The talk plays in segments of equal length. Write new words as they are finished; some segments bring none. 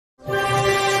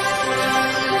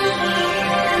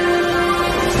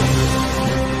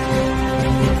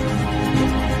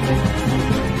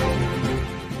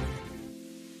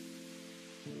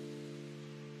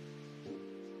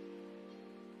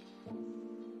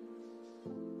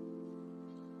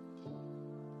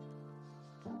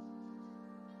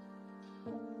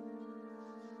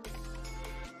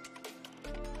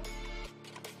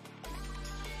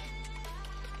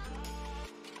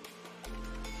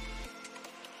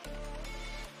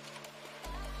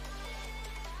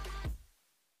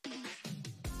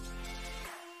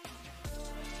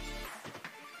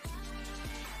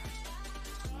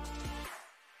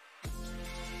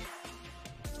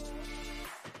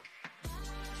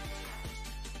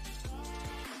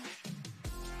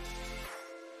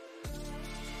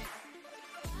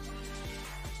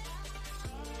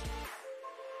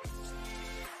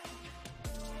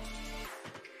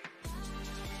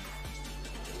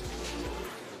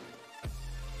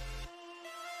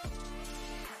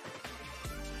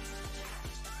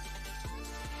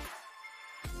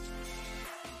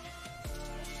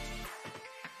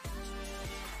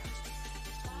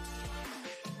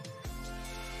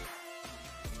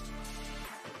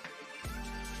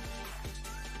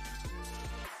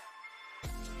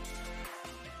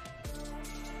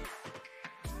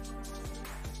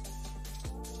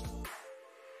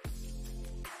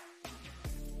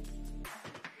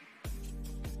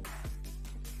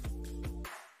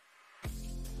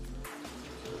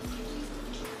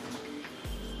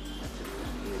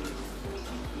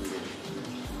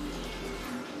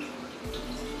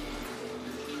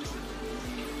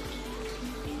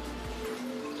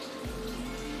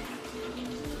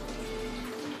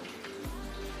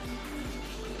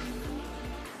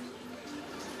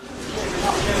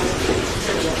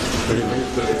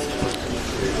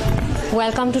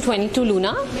Welcome to 22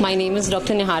 Luna. My name is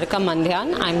Dr. Niharika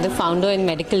Mandhyan. I'm the founder and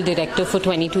medical director for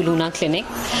 22 Luna Clinic.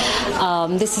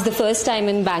 This is the first time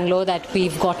in Bangalore that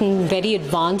we've gotten very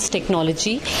advanced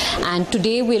technology, and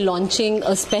today we're launching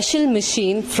a special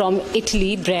machine from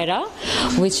Italy, Brera,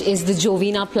 which is the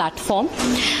Jovena platform.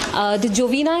 The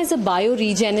Jovena is a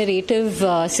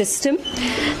bioregenerative system,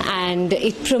 and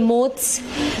it promotes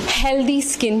healthy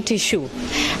skin tissue,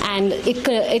 and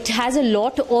it has a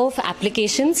lot of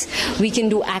applications. We can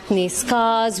do acne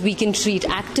scars, we can treat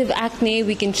active acne,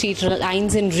 we can treat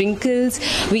lines and wrinkles,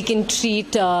 we can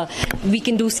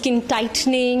do skin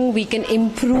tightening, we can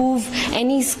improve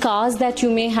any scars that you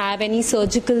may have, any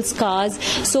surgical scars.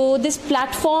 So this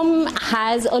platform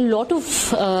has a lot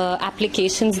of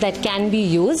applications that can be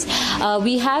used.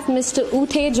 We have Mr.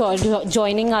 Outhay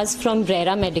joining us from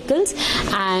Brera Medicals,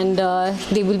 and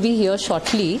they will be here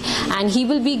shortly, and he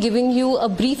will be giving you a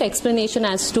brief explanation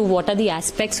as to what are the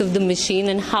aspects of the machine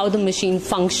and how the machine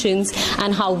functions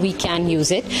and how we can use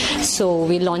it. So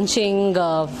we're launching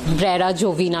Brera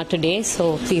Jovena today,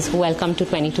 so please welcome to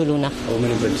 22 Luna. How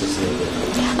many branches are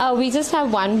there? We just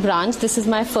have one branch. This is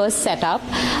my first setup.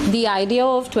 The idea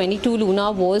of 22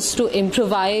 Luna was to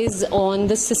improvise on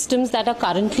the systems that are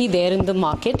currently there in the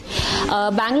market.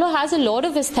 Bangalore has a lot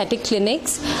of aesthetic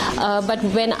clinics, but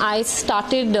when I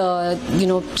started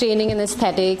training in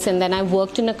aesthetics, and then I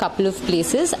worked in a couple of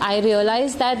places, I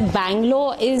realized that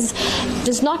Bangalore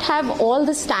does not have all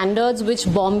the standards which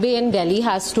Bombay and Delhi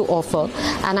has to offer,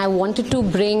 and I wanted to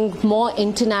bring more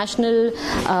international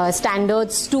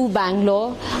standards to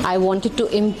Bangalore. I wanted to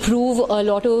improve a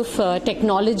lot of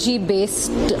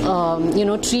technology-based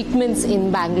treatments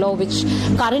in Bangalore, which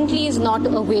currently is not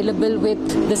available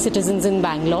with the citizens in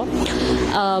Bangalore.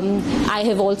 I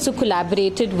have also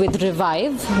collaborated with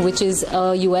Revive, which is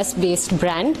a US-based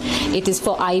brand. It is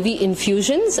for IV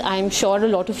infusions. I'm sure a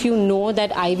lot of you know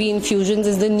that IV infusions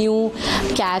is the new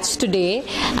catch today,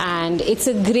 and it's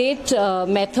a great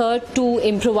method to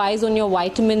improvise on your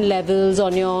vitamin levels,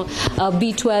 on your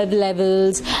B12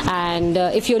 levels, and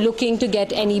if you're looking to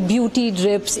get any beauty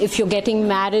drips, if you're getting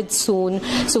married soon.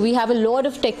 So we have a lot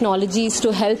of technologies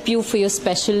to help you for your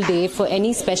special day, for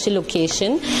any special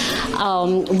occasion.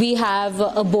 We have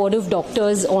a board of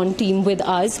doctors on team with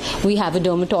us. We have a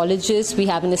dermatologist, we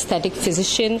have an aesthetic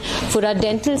physician. For our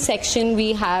dental section,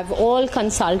 we have all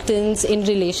consultants in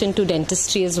relation to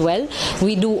dentistry as well.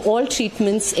 We do all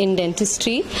treatments in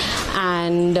dentistry,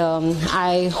 and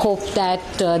I hope that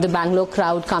the Bangalore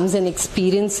crowd comes and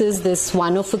experiences this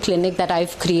wonderful clinic that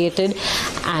I've created,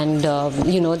 and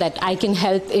that I can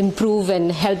help improve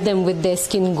and help them with their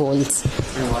skin goals.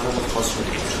 And what are the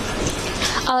cosmetics?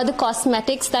 The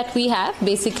cosmetics that we have,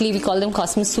 basically we call them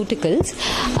cosmeceuticals,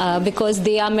 because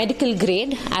they are medical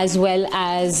grade, as well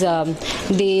as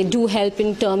they do help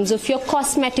in terms of your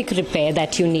cosmetic repair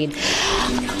that you need.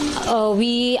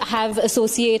 We have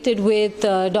associated with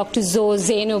Dr.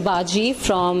 Zain Obaji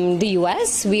from the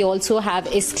US. We also have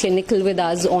Is Clinical with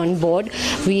us on board.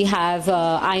 We have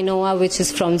Ainoa, which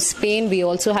is from Spain. We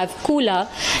also have Kula.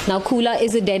 Now Kula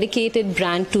is a dedicated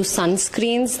brand to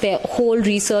sunscreens. Their whole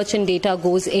research and data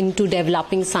goes into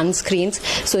developing sunscreens.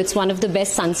 So it's one of the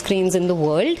best sunscreens in the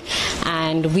world,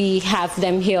 and we have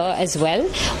them here as well.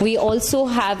 We also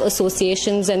have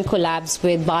associations and collabs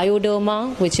with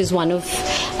Bioderma, which is one of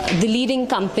the leading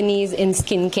companies in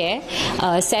skincare.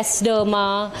 Sachdev,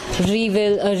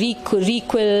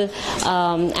 Requil,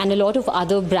 and a lot of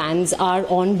other brands are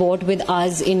on board with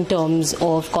us in terms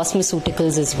of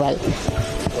cosmeceuticals as well.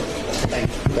 Thank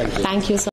you. Thank you so much.